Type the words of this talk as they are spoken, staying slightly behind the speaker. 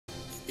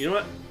You know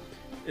what?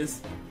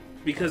 It's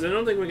because I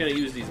don't think we're gonna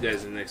use these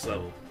guys in the next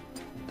level.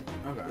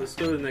 Okay. Let's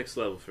go to the next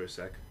level for a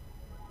sec.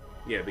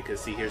 Yeah, because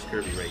see, here's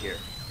Kirby right here.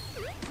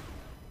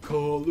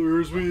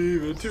 Colors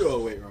weaving too. Oh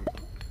wait, wrong.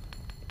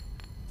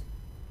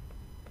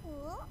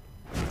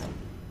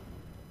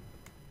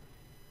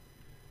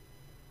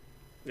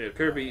 Yeah,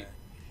 Kirby.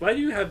 Why do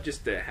you have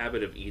just the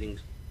habit of eating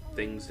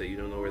things that you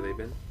don't know where they've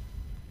been?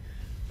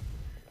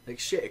 Like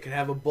shit, it could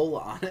have a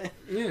bullet on it.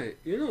 Yeah,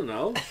 you don't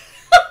know.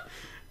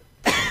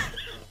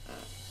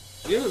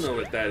 You don't know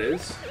what that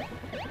is.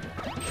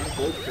 I'm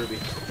bold, Kirby.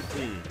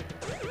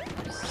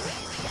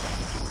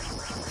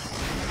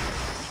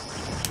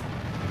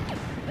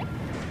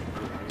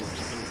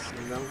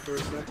 Come down for a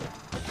sec.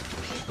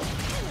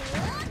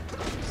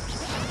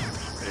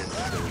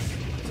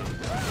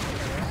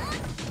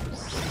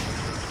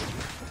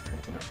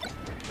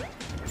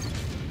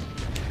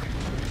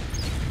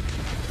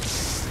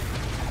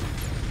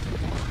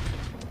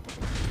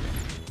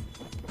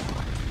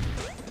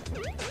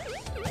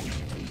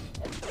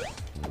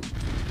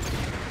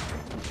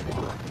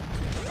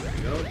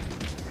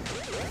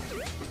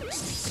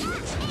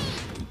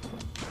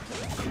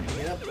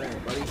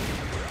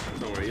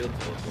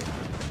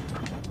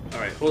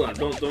 Alright, hold on.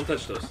 Don't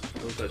touch those.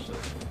 Don't touch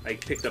those. I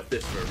picked up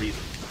this for a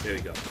reason. There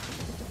we go.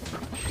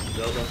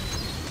 Zelda.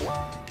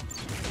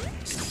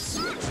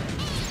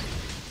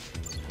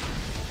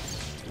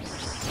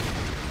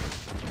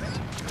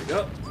 There we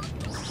go.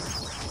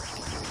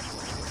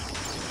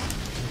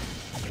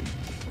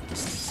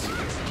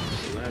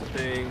 That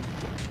thing.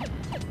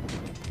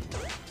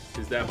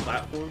 Is that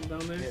platform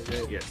down there?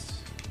 Yeah,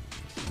 yes.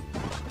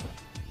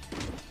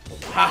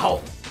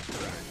 Wow.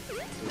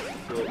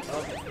 Go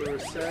up for a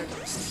sec.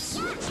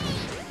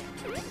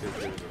 There's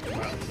a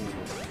platform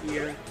over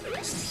here. Or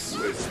is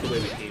this the way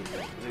we came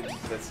from? Maybe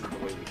that's the way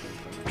we came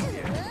from.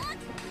 Yeah.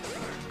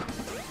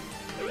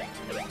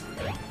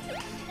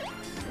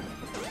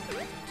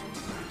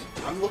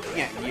 I'm looking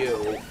at you.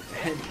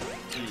 And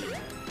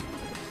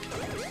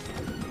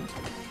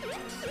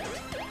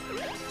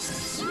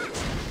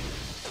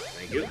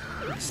Thank you.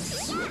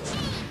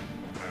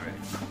 Alright,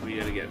 we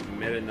gotta get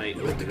Meta Knight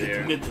over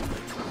there.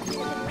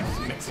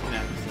 Mexican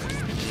accent.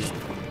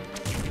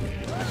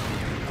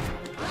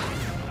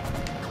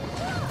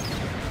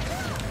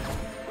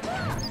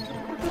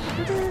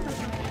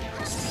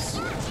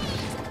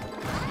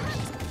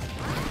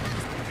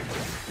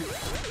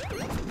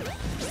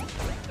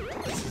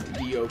 This is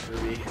Dio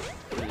Kirby.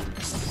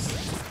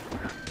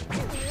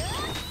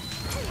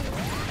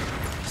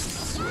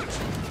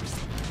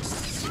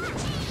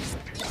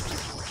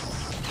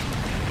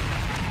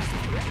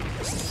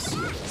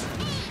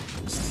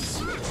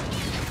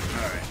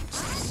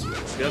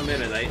 Got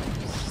Meta Knight.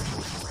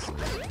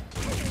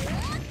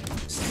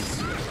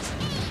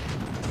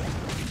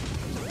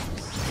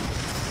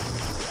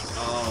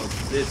 Oh,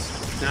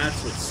 that's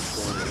what's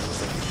spawning.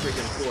 It's like a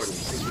freaking portal.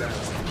 Take that.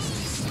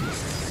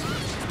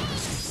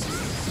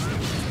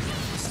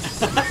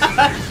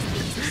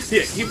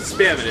 Yeah, keep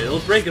spamming it. It'll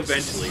break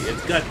eventually.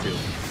 It's got to.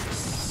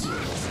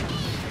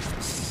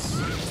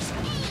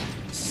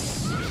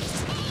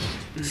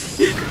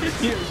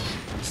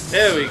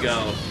 There we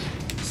go.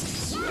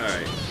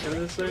 Alright. Can I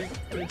this thing?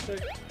 Wait a sec.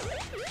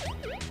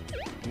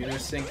 You gonna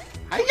sing?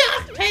 Hiya!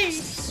 Hey!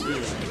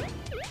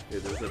 Yeah,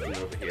 there's nothing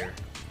over here.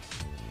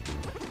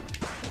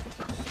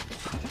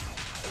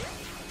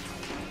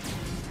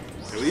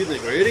 What do you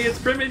think? We're idiots,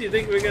 Primit? You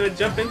think we're gonna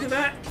jump into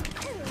that?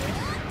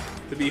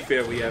 To be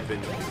fair, we have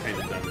been kind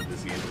of done with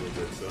this game a little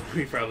bit, so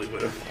we probably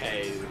would have.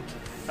 Hey,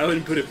 I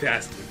wouldn't put it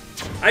past him.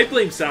 I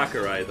blame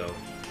Sakurai, though.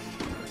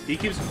 He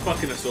keeps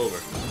fucking us over.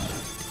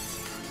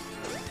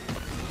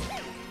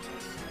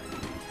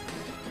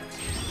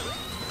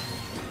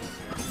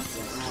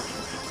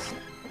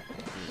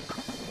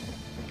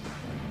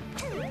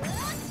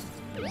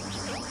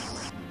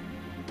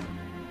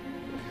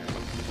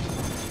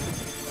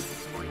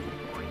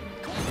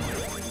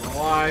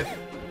 Alive.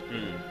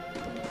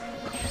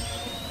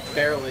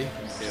 Barely. Yeah,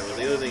 well,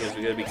 the other thing is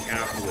we gotta be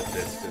careful with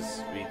this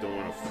because we don't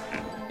want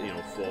to, you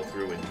know, fall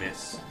through and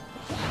miss.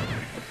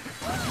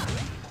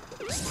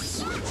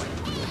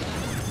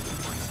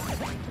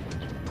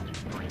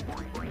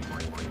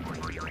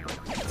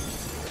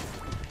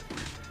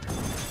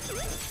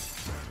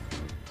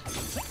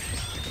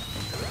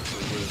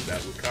 What is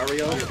that,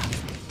 Lucario?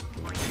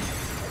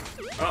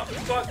 Oh,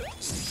 fuck!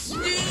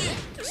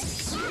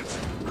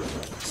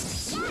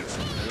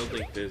 I don't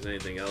think there's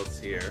anything else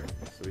here,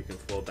 so we can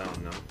fall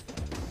down now.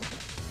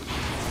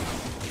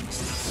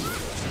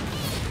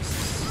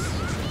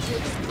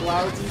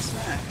 Clouds and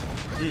Smack.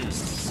 I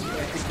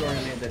think you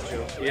already made that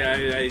joke.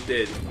 Yeah, I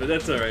did, but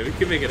that's alright, we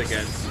can make it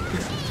again.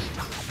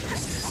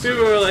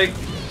 People were like,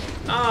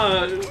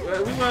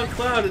 we want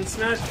Cloud in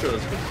Smash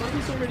Bros. But Cloud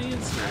was already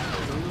in Smash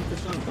Bros. I don't know what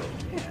they're talking about.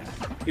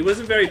 Yeah. He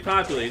wasn't very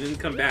popular, he didn't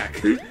come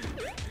back.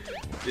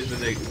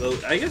 Well,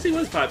 I guess he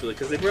was popular,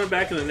 because they brought him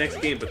back in the next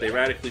game, but they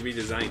radically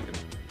redesigned him.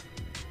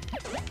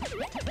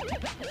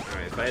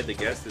 Alright, if I had to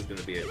guess, there's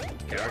gonna be a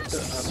character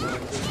up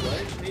on this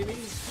ledge, maybe?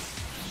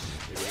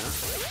 Maybe not.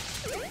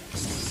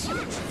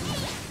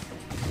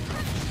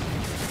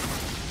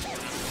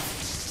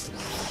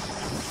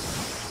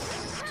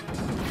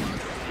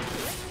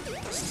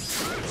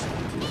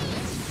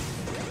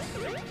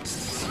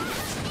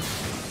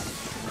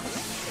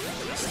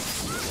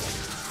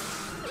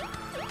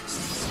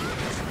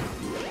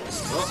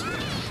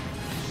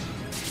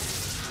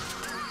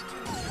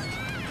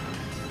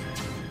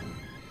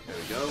 There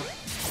we go.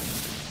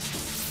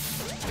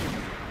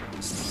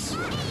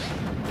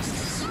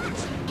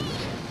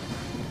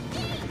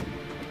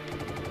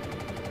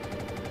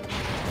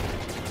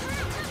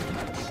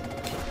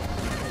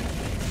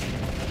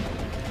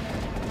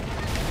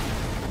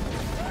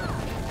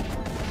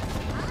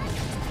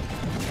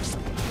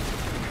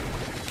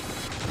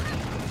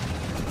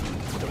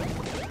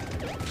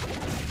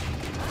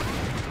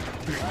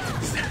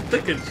 Is that the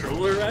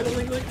controller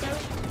rattling like that?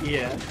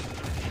 Yeah.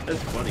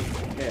 That's funny.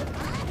 Yeah.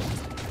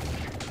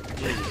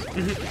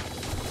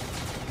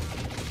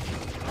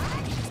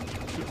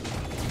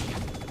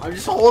 I'm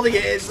just holding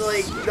it. It's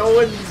like no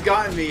one's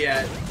gotten me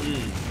yet.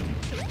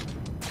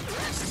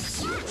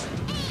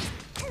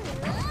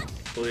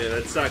 Well, yeah,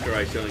 that's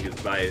Sakurai showing his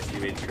bias. He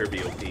made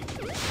Kirby OP.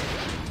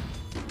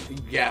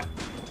 Yeah.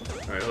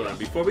 Alright, hold on.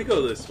 Before we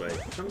go this way,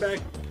 come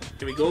back.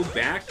 Can we go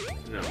back?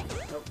 No.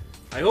 Nope.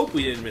 I hope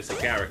we didn't miss a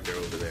character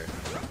over there.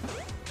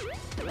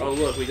 Oh,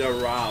 look, we got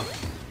Rob.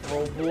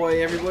 Oh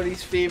boy,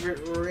 everybody's favorite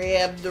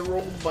Rab the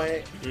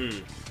Robot.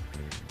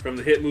 From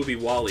the hit movie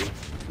WALL-E.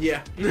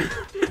 Yeah.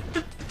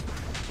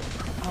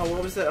 Oh,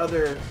 what was that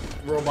other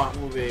robot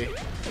movie?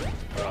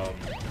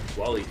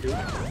 WALL-E 2?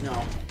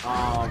 No.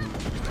 Oh,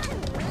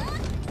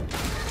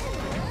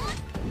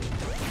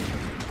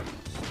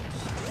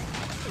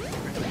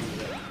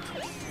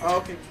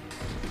 okay.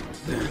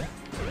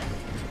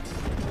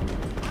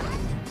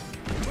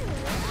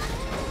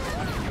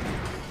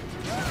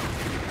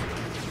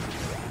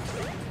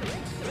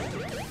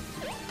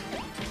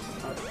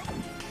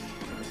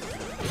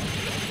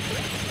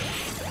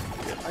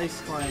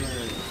 Ice climber.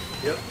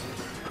 Yep.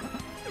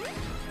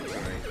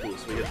 Alright, cool.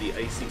 So we got the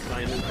icy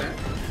climbers back.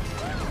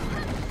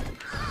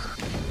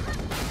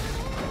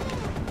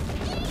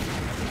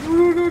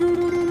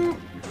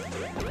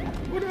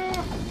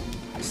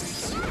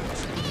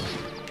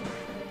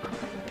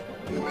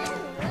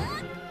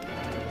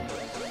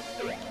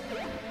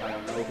 I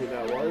don't know who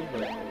that was,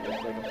 but it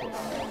looks like a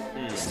Pokemon.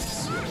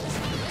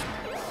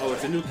 Oh,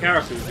 it's a new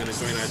character who's gonna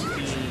join our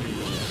team.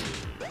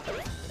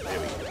 There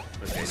we go.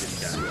 Okay, this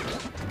guy.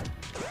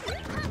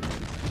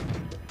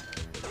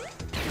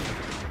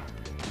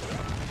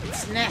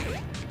 Snack.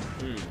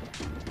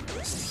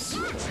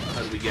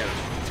 How did we get him?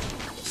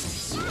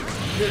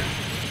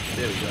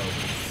 There we go.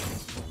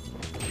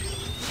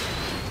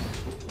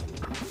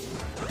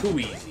 Too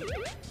easy.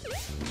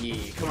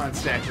 Yeah, come on,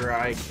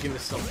 Sakurai, give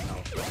us something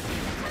else.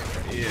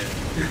 Yeah.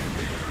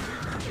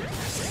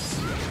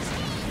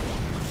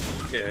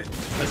 Yeah.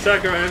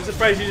 Sakurai, I'm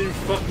surprised you didn't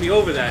fuck me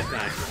over that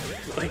time.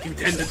 Like you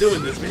tend to do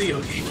in this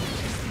video game.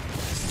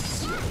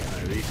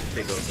 Alright, we should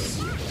take out those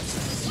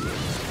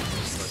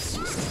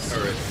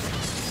turrets.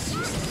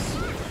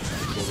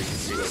 Before we can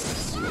take out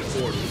the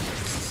portal.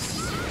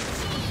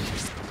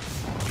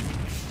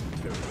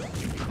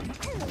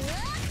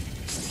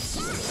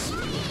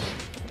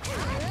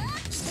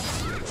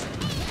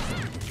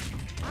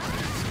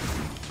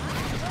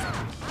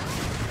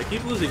 I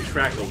keep losing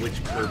track of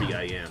which Kirby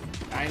I am.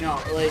 I know,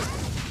 like...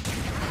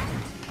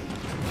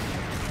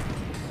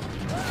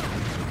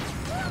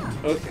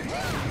 Okay.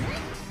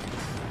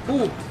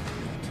 Ooh!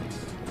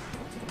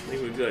 I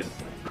think we're good.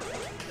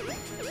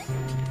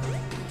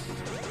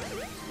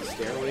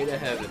 Stairway to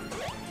heaven.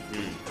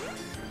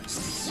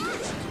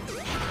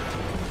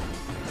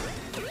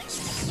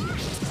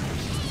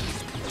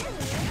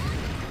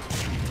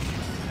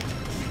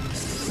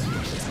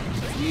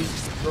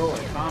 Jesus, bro,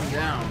 calm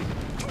down.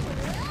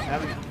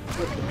 Having a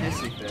flippin'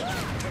 hissy fit.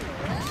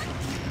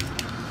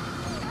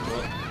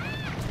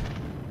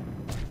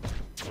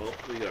 Well,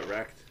 we got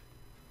wrecked.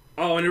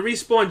 Oh, and it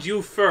respawned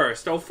you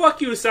first. Oh,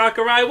 fuck you,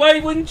 Sakurai. Why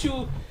wouldn't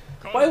you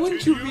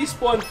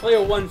respawn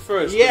player 1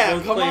 first? Yeah,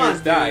 both come players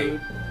on, die?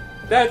 dude.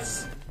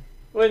 That's...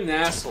 What an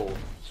asshole.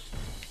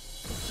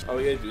 Oh,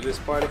 we gotta do this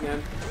part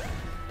again?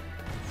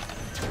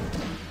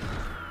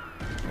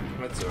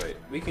 That's alright.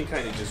 We can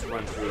kind of just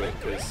run through it,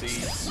 because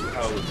see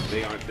how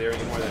they aren't there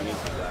anymore? That means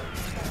we died.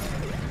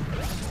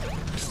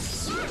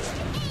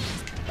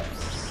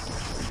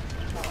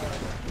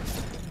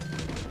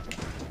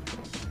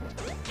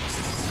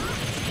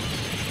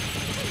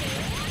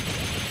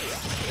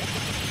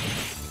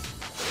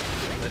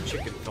 That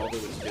chicken felt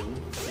it was doom.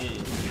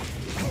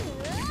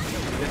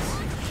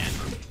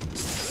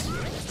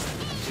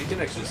 We can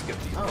actually skip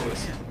these. Oh,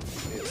 days.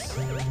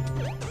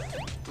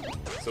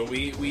 So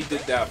we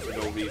did that for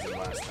no reason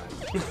last time.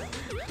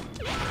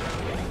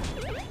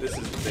 This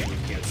is the thing we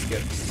can't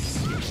skip.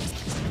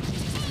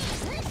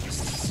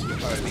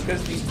 Alright,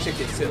 because these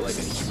chickens hit like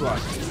a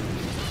truck,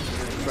 we're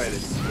gonna try to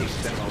take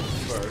them out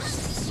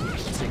first.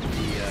 Take the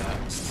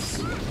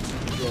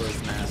Majora's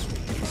Mask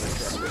from the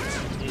truck.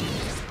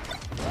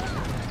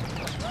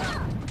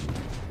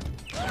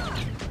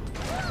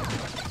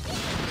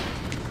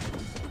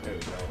 There we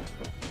go.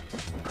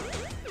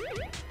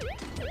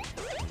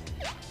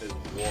 There's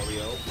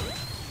Wario.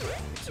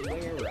 It's a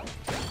Wario.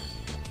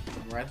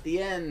 We're at the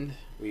end.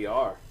 We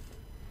are.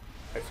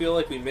 I feel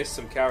like we missed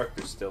some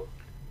characters still.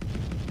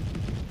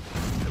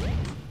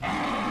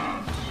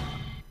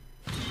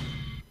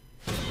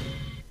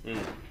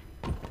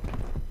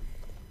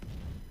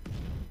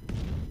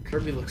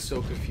 Kirby looks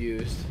so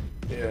confused.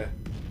 Yeah.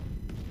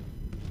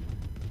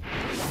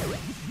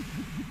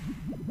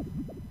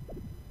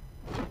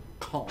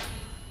 Calm.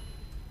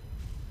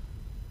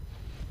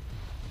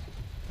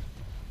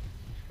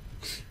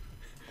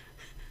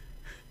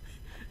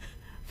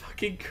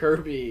 Fucking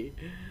Kirby.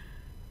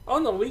 Oh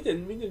no, we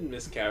didn't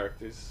miss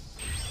characters.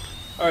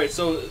 Alright,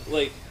 so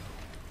like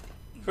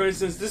for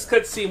instance, this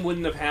cutscene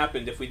wouldn't have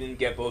happened if we didn't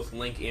get both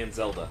Link and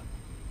Zelda.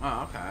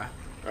 Oh, okay.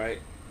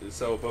 Right?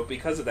 So but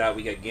because of that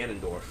we got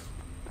Ganondorf.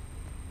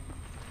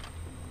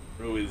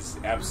 Who is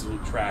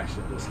absolute trash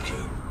in this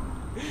game.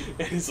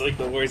 And he's like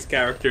the worst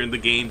character in the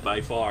game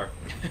by far.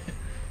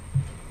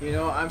 You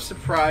know, I'm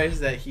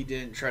surprised that he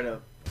didn't try to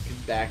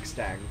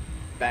backstab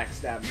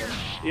them.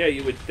 Yeah,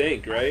 you would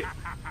think, right?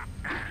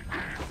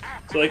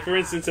 So, like, for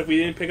instance, if we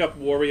didn't pick up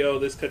Wario,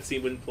 this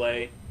cutscene wouldn't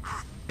play.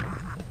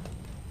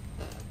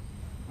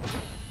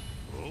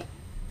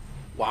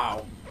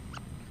 Wow.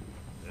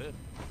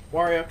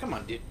 Wario, come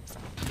on, dude.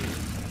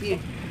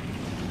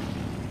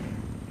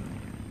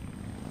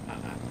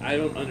 I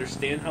don't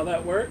understand how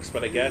that works,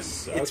 but I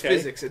guess, okay. It's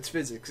physics, it's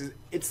physics.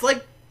 It's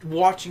like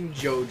watching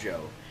JoJo.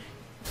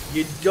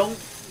 You don't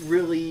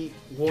really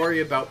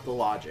worry about the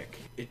logic.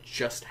 It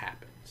just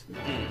happens.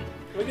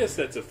 I guess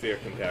that's a fair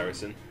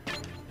comparison.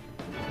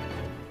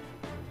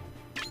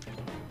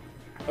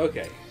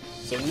 Okay,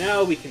 so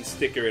now we can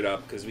sticker it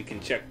up because we can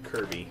check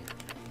Kirby.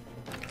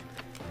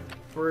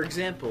 For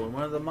example, in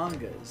one of the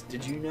mangas,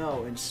 did you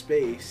know in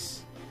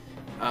space,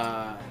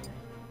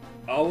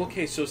 Oh,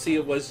 okay, so see,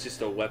 it was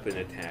just a weapon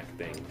attack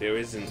thing. There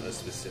isn't a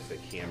specific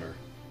hammer.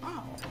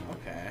 Oh,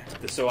 okay.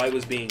 So I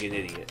was being an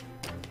idiot.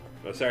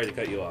 Oh, sorry to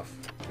cut you off.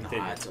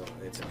 Continue. Nah,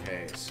 it's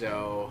okay.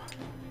 So,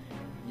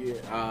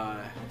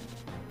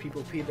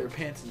 people pee their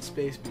pants in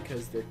space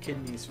because their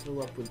kidneys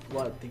fill up with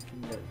blood,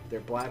 thinking that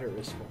their bladder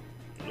is full.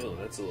 Oh,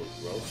 that's a little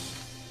gross.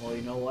 Well,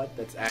 you know what?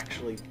 That's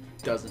actually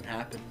doesn't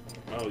happen.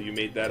 Oh, you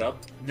made that up?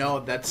 No,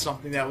 that's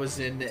something that was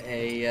in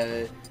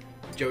a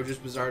JoJo's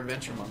Bizarre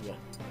Adventure manga.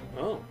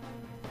 Oh.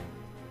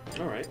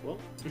 Alright, well.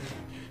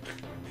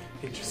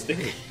 Interesting.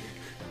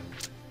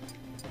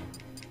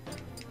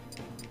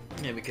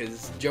 Yeah,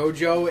 because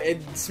JoJo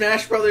and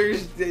Smash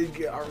Brothers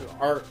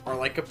are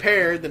like a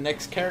pair. The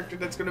next character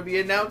that's going to be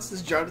announced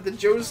is Jonathan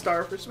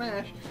Joestar for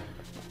Smash.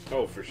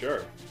 Oh, for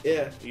sure.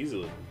 Yeah.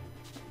 Easily.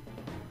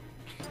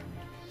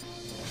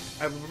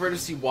 I would prefer to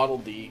see Waddle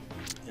Dee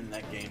in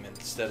that game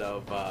instead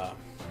of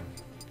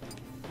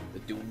the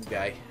Doom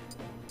guy.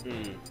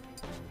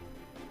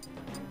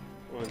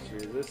 Launch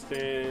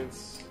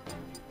resistance.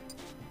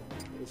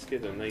 Let's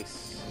get a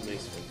nice one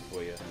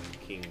for you,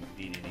 King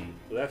DDD.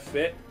 Will that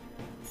fit?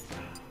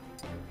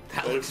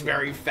 That looks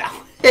very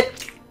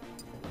phallic.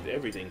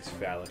 Everything's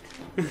phallic.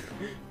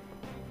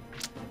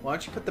 Why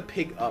don't you put the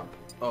pig up?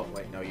 Oh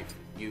wait, no,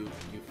 you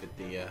fit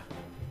the. Yeah,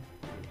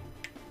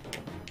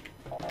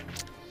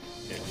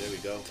 there we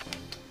go.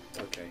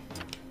 Okay.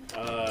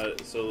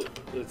 So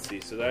let's see.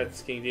 So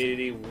that's King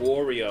Dedede,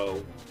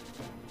 Wario.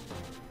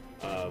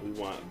 We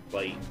want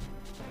Bite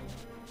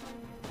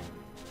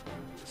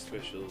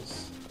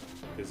specials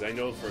because I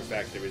know for a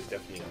fact there is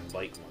definitely a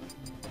Bite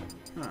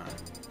one. Huh.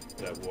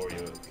 That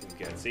Wario can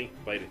get. See,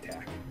 Bite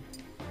attack.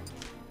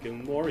 Give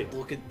him Wario.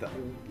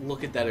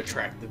 Look at that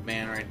attractive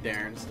man right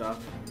there and stuff.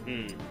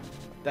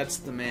 That's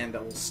the man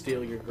that will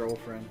steal your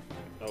girlfriend.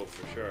 Oh,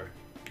 for sure.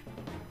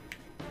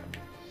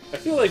 I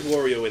feel like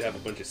Wario would have a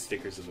bunch of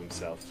stickers of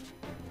himself.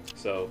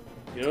 So,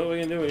 you know what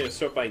we're gonna do? We're gonna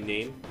start by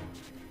name.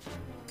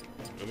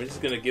 And we're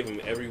just gonna give him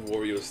every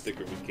Wario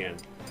sticker we can.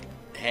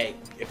 Hey,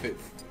 if it.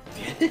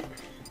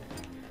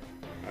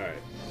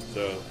 Alright,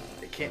 so.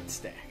 They can't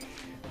stack.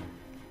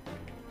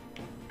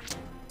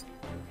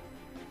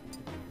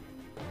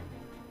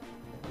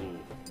 Ooh,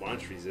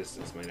 launch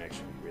resistance might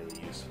actually be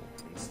really useful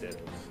instead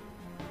of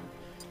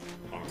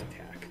arm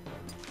attack.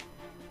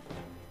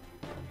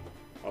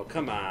 Oh,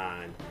 come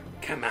on.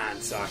 Come on,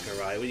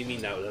 Sakurai. What do you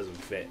mean that doesn't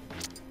fit?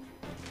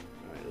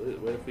 Alright,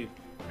 what if we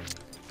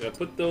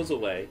put those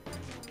away?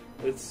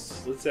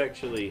 Let's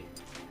actually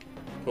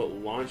put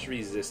launch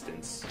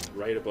resistance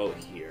right about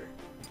here.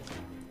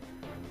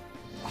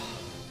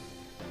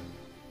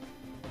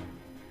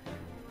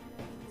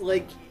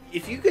 Like,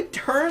 if you could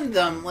turn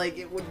them, like,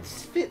 it would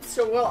fit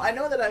so well. I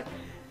know that I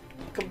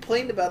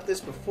complained about this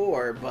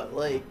before, but,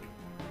 like,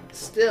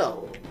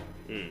 still.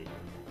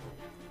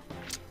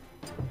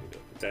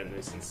 Put that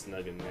nice and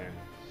snug in there.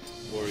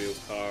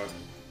 Wario car,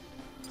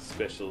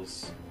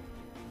 specials,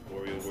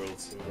 Wario world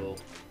symbol,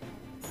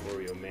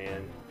 Wario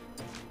man.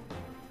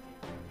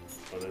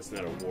 Oh, that's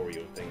not a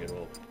Wario thing at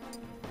all.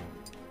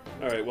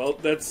 Alright, well,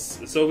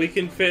 that's... So we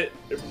can fit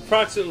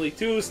approximately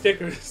 2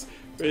 stickers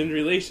in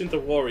relation to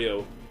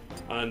Wario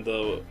on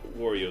the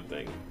Wario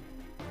thing.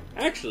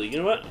 Actually, you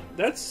know what?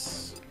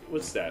 That's...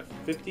 What's that?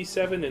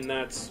 57 and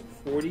that's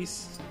 40?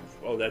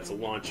 Oh, that's a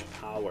launch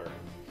power.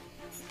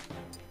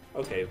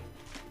 Okay,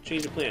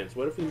 change of plans.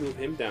 What if we move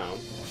him down?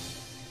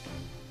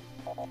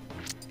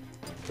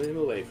 Put him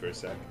away for a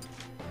sec.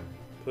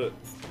 I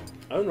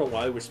don't know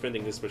why we're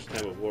spending this much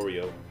time with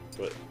Wario,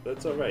 but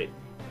that's alright.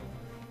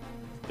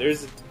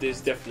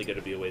 there's definitely got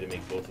to be a way to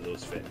make both of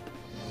those fit.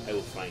 I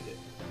will find it.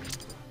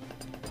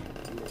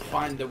 We'll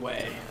find a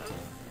way.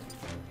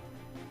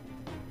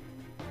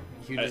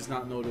 He does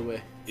not know the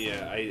way.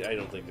 Yeah, I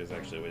don't think there's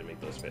actually a way to make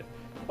those fit.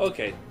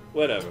 Okay,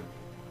 whatever.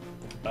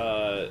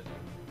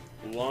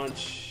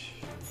 Launch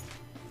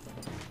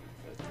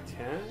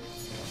attack.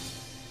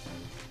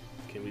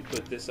 Can we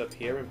put this up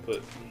here and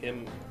put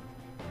him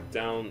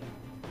down?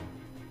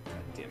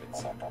 God damn it.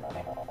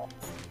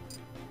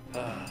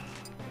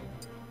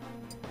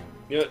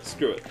 You know what?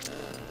 Screw it.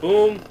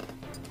 Boom.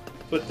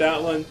 Put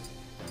that one.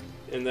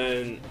 And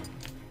then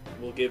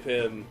we'll give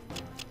him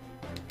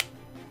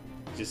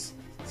just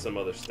some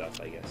other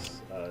stuff, I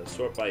guess.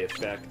 Sort by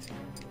effect.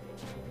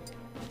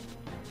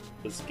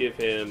 Let's give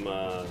him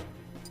the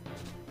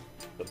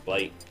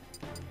bite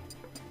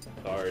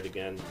card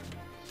again.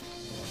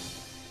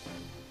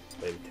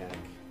 Bite attack.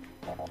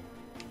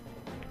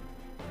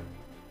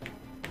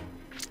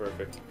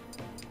 Perfect.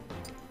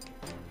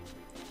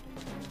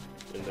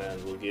 And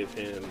then we'll give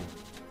him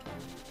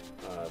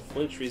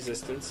flinch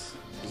resistance.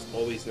 It's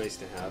always nice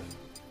to have.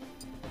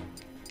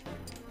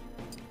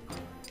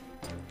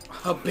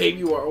 A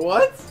Baby Wario?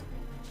 What?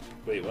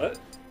 Wait, what?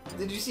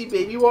 Did you see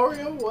Baby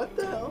Wario? What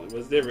the hell?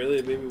 Was there really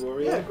a Baby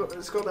Wario? Yeah,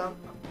 let's go down.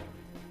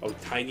 Oh,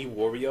 Tiny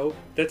Wario?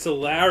 That's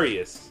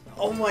hilarious.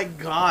 Oh my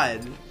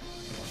god.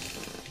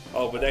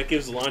 Oh, but that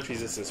gives launch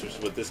resistance, which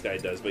is what this guy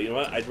does. But you know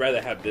what? I'd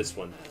rather have this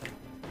one.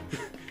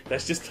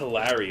 That's just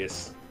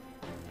hilarious.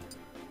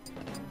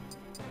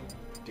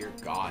 Dear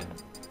God.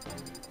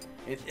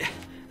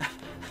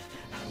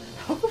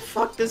 How the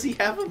fuck does he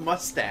have a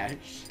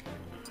mustache?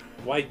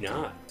 Why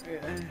not?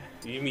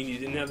 You mean you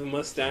didn't have a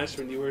mustache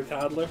when you were a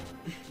toddler?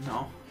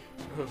 No.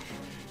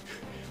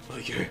 Well,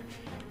 you're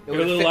a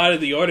little out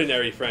of the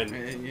ordinary, friend.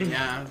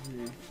 Yeah.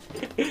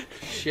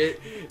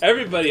 Shit.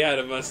 Everybody had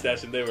a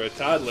mustache when they were a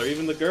toddler,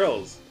 even the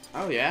girls.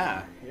 Oh,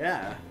 yeah.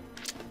 Yeah.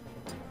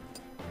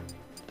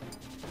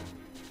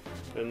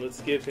 And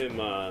let's give him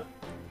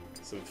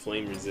some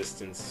flame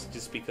resistance,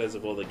 just because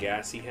of all the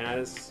gas he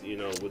has. You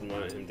know, wouldn't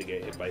want him to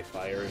get hit by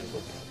fire and go.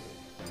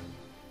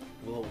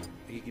 Well,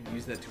 he could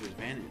use that to his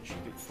advantage. He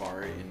could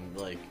far and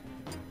like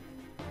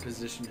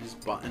position his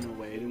button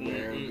away to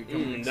where it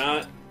becomes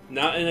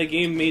not in a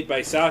game made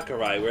by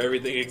Sakurai where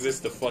everything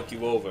exists to fuck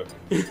you over.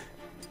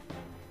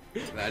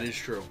 That is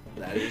true.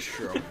 That is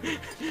true.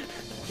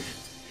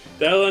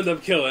 That'll end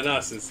up killing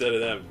us instead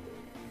of them.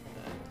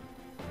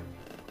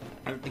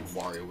 I don't think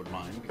Wario would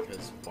mind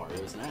because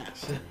Wario's an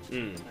ass.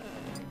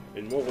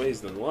 In more ways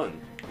than one.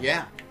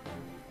 Yeah.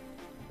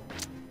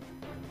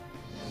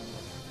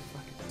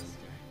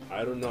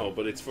 I don't know,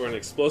 but it's for an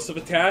explosive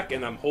attack,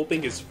 and I'm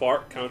hoping his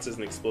fart counts as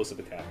an explosive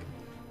attack.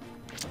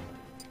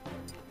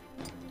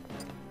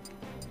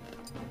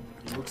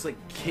 He looks like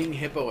King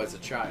Hippo as a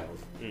child.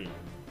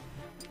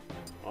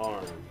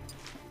 Arm.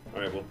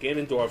 Alright, well,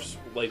 Ganondorf's,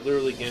 like,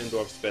 literally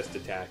Ganondorf's best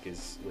attack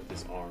is with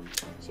his arm,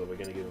 so we're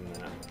gonna give him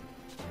that.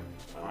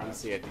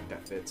 Honestly, I think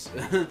that fits.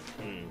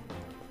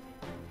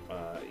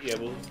 Yeah,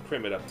 we'll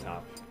crim it up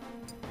top.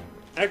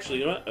 Actually,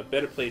 you know what? A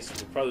better place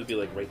would probably be,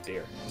 like, right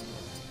there.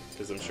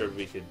 Because I'm sure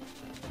we could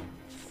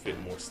fit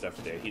more stuff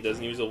there. He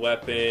doesn't use a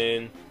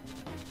weapon.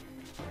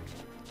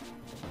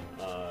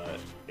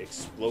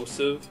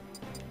 Explosive.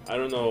 I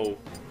don't know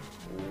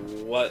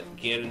what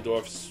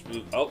Ganondorf's...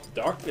 Oh,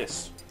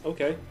 darkness.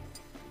 Okay.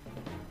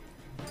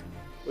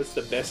 What's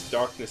the best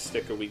darkness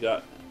sticker we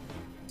got?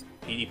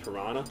 Petey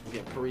Piranha?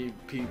 Yeah, Petey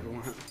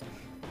Piranha.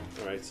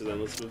 Alright, so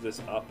then let's move this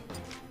up.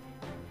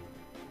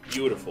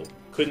 Beautiful.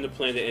 Couldn't have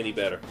planned it any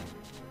better.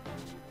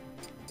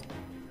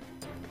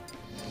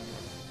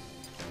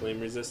 Flame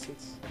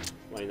resistance?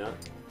 Why not?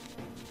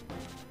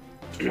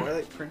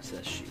 Twilight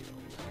Princess Shield.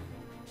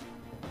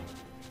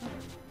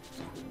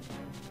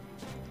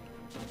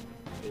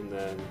 And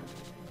then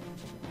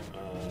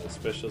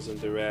specials and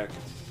direct.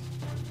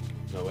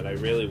 No, what I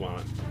really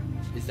want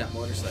is that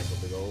motorcycle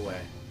to go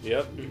away.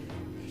 Yep.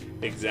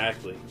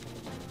 Exactly.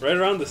 Right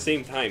around the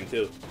same time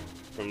too.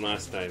 From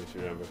last time, if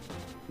you remember.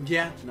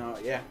 Yeah, no,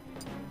 yeah.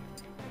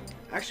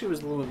 Actually, it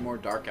was a little bit more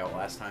dark out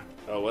last time.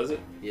 Oh, was it?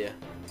 Yeah.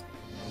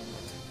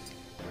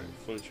 Alright,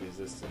 flinch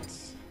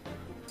resistance.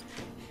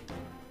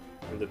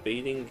 I'm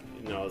debating...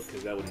 No,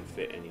 because that wouldn't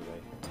fit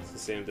anyway. So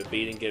say I'm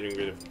debating getting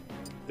rid of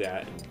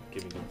that and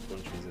giving him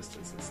flinch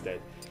resistance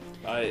instead.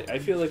 I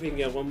feel like we can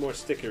get one more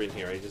sticker in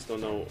here. I just don't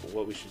know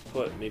what we should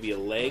put. Maybe a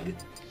leg?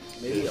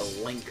 Maybe a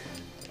link.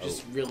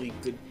 Just really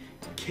good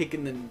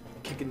kicking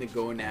the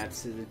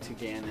gonads to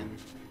Ganon.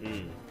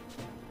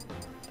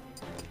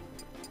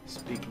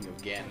 Speaking of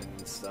Ganon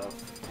and stuff,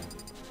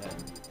 that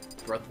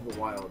Breath of the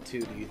Wild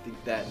 2, do you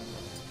think that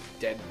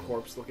dead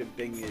corpse looking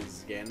thing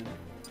is Ganon?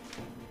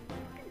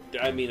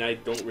 I mean, I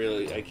can't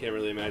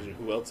really imagine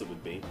who else it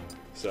would be.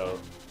 So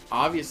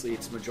obviously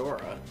it's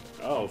Majora.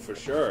 Oh, for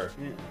sure.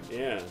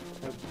 Yeah.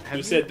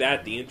 Who said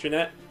that? The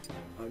internet?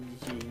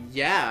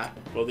 Yeah.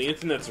 Well, the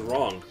internet's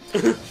wrong.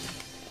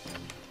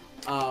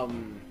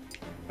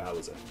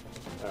 Bowser.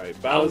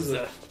 Alright,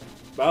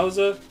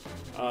 Bowser.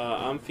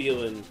 I'm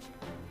feeling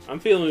I'm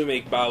feeling we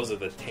make Bowser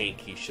the tank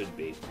he should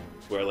be.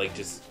 Where, like,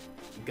 just...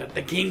 Got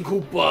the King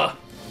Koopa!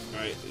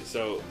 Alright,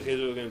 so here's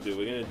what we're gonna do.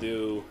 We're gonna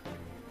do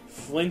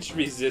flinch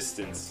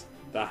resistance.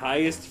 The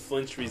highest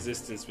flinch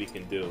resistance we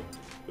can do,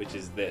 which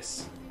is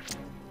this.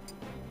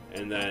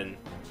 And then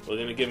we're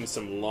gonna give him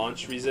some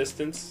launch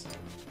resistance.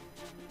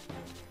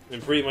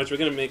 And pretty much we're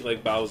gonna make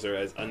like Bowser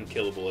as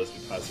unkillable as we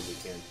possibly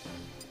can.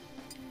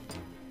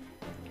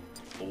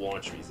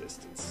 Launch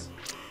resistance.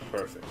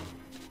 Perfect.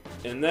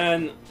 And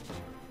then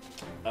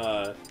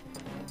to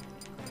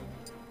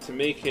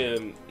make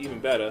him even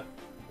better,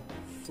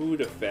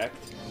 food effect.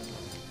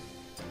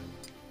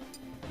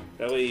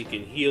 That way he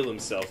can heal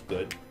himself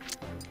good.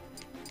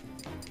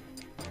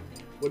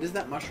 What does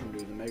that mushroom do?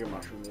 The Mega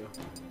Mushroom do?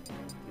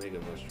 Mega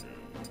Mushroom.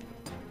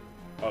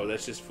 Oh,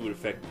 that's just food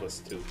effect plus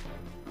 2.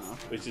 Oh.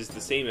 Which is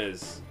the same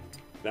as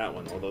that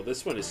one, although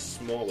this one is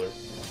smaller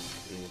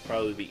and will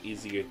probably be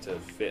easier to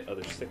fit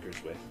other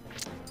stickers with.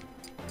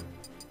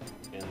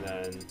 And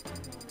then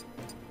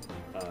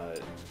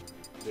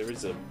there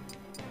is a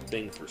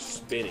thing for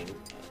spinning,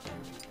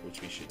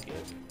 which we should get.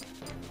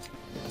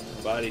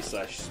 Body /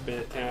 spin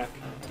attack.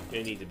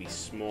 Gonna need to be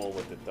small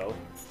with it though.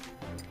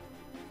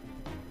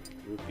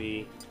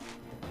 Rupee.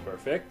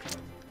 Perfect.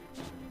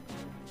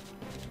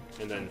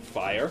 And then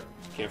fire.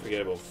 Can't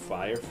forget about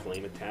fire.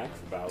 Flame attack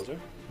for Bowser.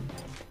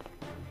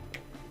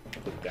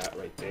 Put that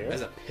right there.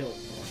 As a pill.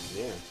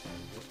 Yeah.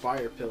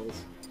 Fire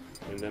pills.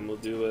 And then we'll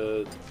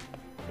do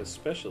a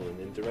special, an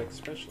indirect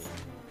special.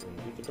 And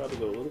we can probably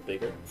go a little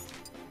bigger.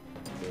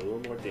 Get a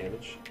little more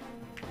damage.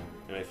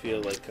 And I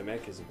feel like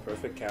Kamek is a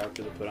perfect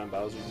character to put on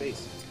Bowser's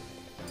base.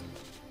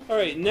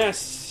 Alright,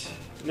 Ness.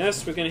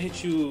 Ness, we're going to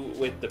hit you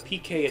with the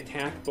PK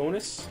attack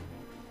bonus.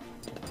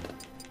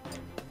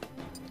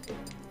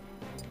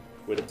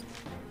 With a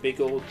big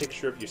old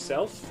picture of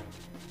yourself.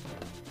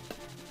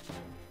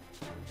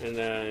 And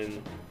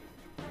then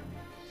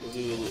we'll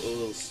do a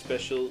little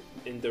special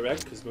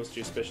indirect, because most of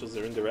your specials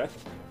are indirect.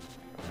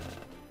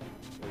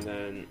 And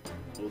then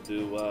we'll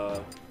do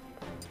a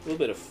little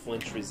bit of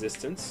flinch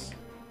resistance.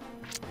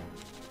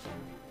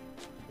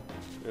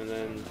 And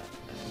then...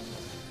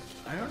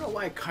 I don't know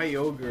why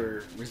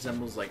Kyogre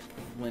resembles, like,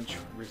 flinch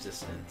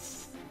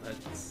resistance.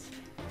 That's...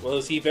 Well,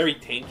 is he very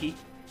tanky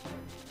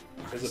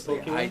as a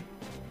Pokemon? I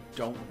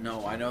don't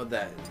know. I know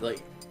that,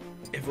 like,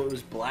 if it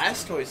was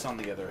Blastoise, on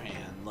the other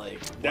hand, like...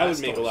 That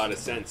would make a lot of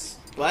sense.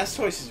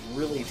 Blastoise is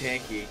really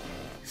tanky.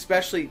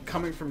 Especially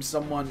coming from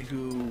someone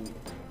who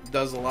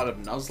does a lot of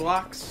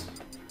Nuzlocks.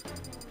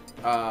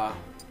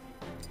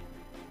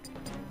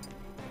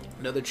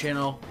 Another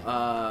channel,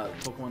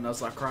 Pokemon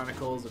Nuzlocke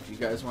Chronicles. If you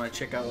guys want to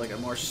check out like a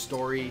more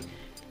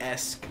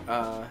story-esque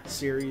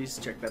series,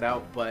 check that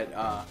out. But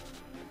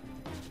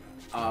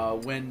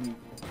when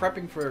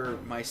prepping for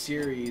my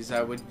series,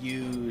 I would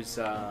use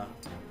a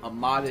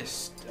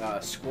modest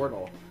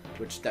Squirtle,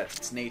 which that's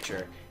its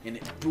nature, and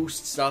it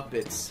boosts up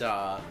its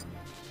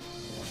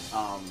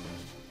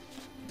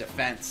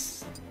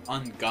defense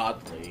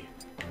ungodly.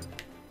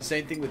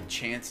 Same thing with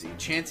Chansey.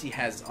 Chansey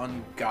has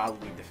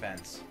ungodly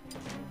defense.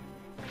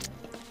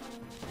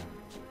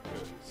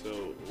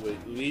 So with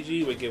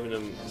Luigi, we're giving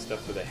him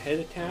stuff for the head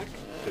attack,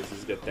 because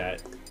he's got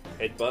that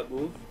headbutt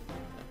move.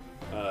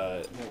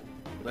 Well,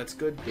 that's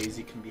good.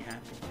 Daisy can be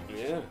happy.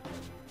 Yeah.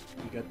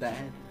 You got that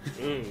head.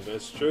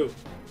 That's true.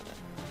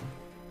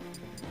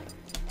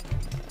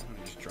 Let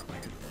me just drop my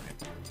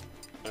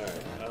controller.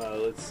 Alright,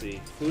 let's see.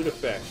 Food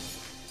effect.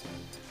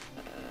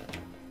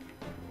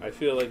 I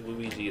feel like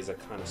Luigi is a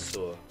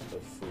connoisseur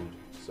of food,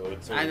 so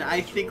it's only And I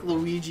natural. think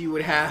Luigi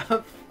would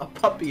have a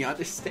puppy on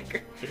his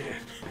sticker.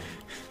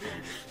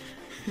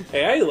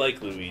 Hey, I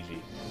like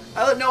Luigi.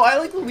 I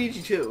like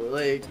Luigi too.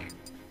 Like,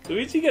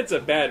 Luigi gets a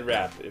bad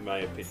rap, in my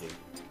opinion.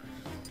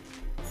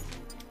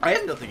 I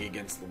have nothing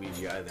against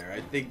Luigi either.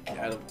 I think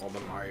out of all the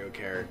Mario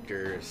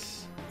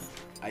characters,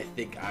 I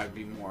think I'd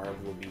be more of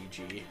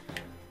Luigi.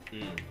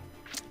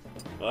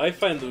 Well, I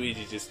find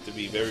Luigi just to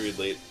be very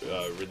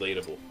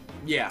relatable.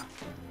 Yeah.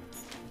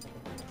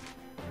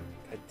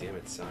 God damn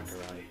it,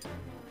 Sakurai.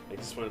 I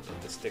just want to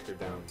put the sticker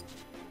down.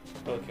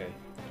 Okay.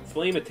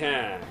 Flame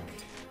attack.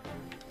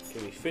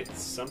 Can we fit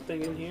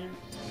something in here?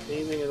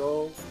 Anything at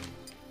all?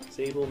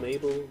 Sable,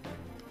 Mabel,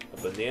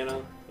 a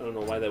banana. I don't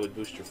know why that would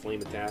boost your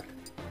flame attack.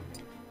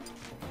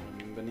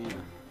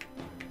 Banana.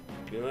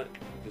 You know what?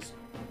 Just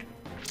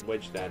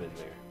wedge that in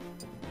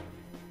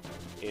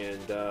there.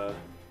 And,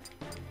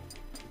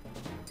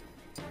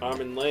 arm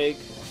and leg.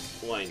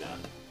 Why not?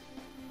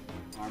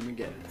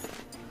 Armageddon.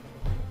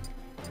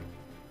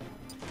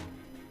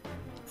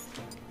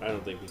 I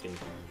don't think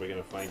we're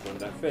gonna find one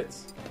that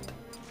fits.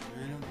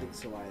 I don't think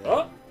so either.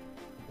 Oh!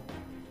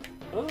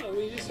 Oh,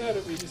 we just had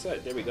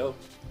it. There we go.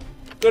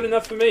 Good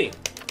enough for me.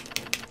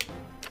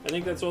 I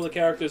think that's all the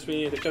characters we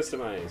need to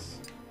customize.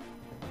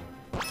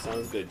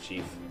 Sounds good,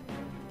 Chief.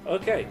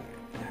 Okay.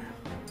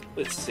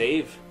 Let's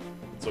save,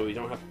 so we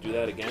don't have to do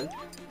that again.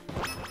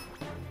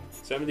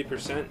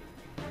 70%.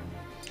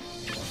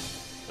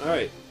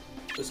 Alright.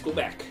 Let's go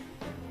back.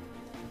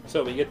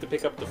 So, we get to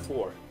pick up the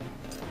 4.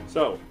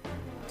 So,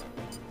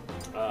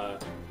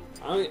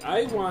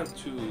 I want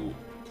to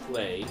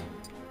play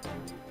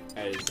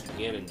as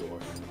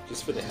Ganondorf,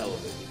 just for the hell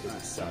of it, because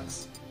he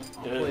sucks.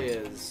 I'll play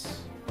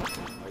as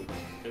Mike.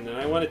 And then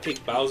I want to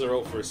take Bowser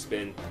out for a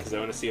spin, because I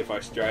want to see if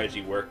our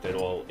strategy worked at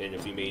all, and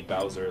if we made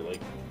Bowser,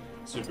 like,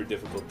 super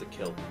difficult to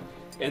kill.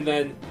 And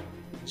then,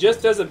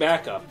 just as a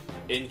backup,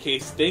 in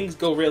case things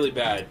go really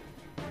bad,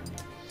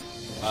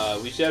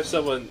 we should have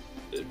someone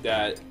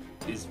that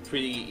is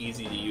pretty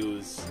easy to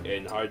use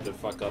and hard to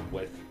fuck up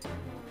with.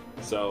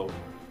 So,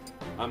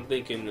 I'm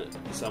thinking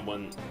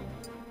someone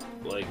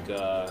like,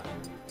 I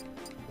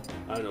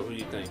don't know, who do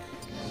you think?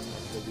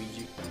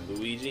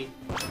 Luigi?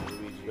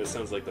 That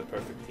sounds like the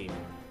perfect team.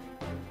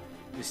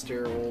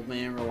 Mr. Old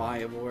Man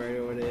Reliable right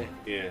over there.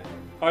 Yeah.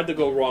 Hard to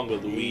go wrong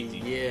with Luigi.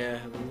 Yeah,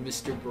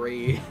 Mr.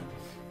 Brave.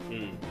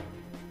 Hmm.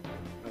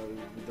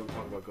 We don't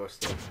talk about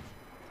Ghost stuff.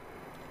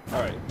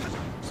 Alright.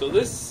 So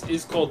this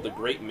is called the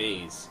Great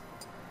Maze.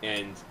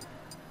 And,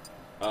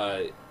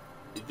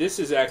 this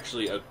is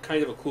actually a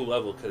kind of a cool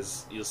level,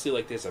 because you'll see,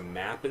 like, there's a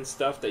map and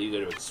stuff that you go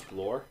to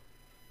explore.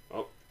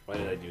 Oh, why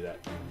did I do that?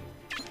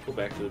 Go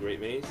back to the Great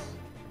Maze.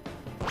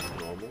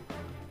 Normal.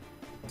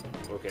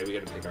 Okay, we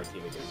gotta pick our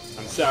team again.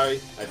 I'm sorry,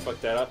 I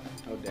fucked that up.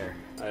 How dare.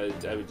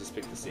 I would just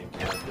pick the same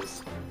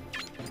characters.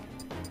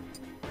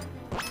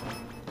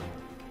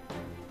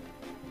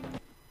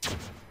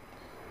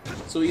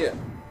 So yeah,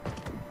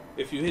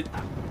 if you hit...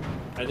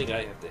 I think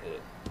I have to hit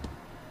it.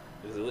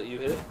 Does it let you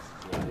hit it?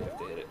 No, you have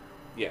to hit it.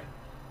 Yeah.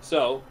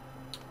 So,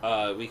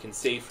 we can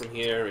save from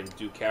here and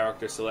do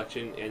character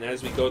selection, and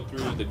as we go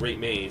through the Great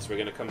Maze, we're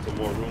gonna come to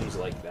more rooms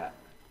like that.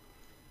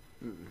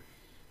 Mm-mm.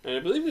 And I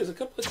believe there's a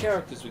couple of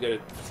characters we gotta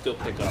still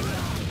pick up.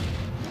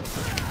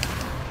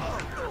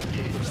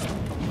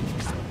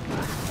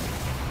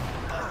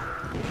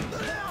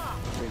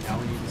 Wait, now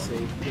we need to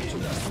save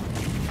pictures.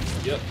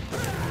 Yep.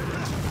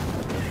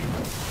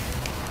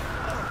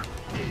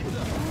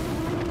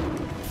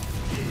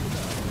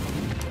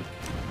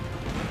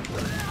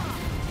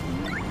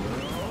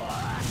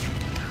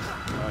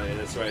 Oh yeah,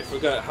 that's right. I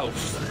forgot how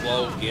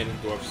slow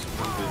Ganondorf's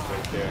move is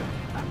right there.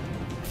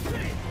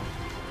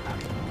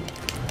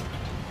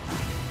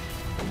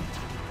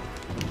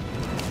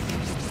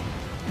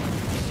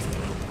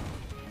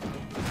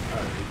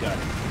 Alright, we got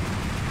it.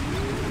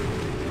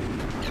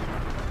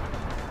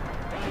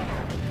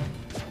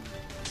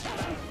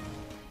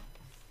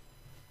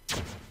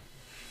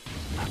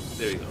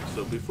 There we go.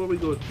 So before we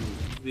go through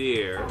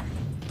there,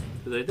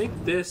 because I think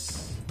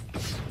this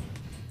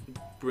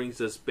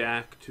brings us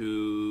back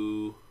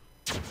to...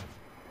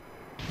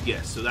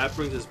 Yes, so that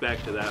brings us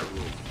back to that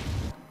room.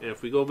 And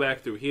if we go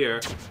back through here,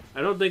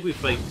 I don't think we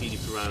fight Petey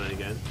Piranha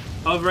again.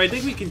 However, I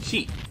think we can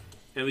cheat.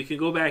 And we can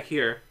go back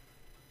here.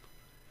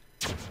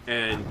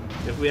 And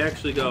if we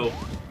actually go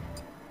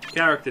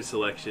character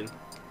selection,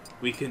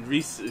 we can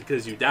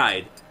because you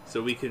died,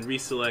 so we can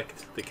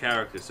reselect the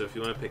character. So if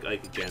you want to pick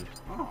Ike again.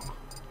 Oh.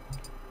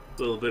 A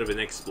little bit of an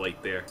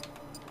exploit there.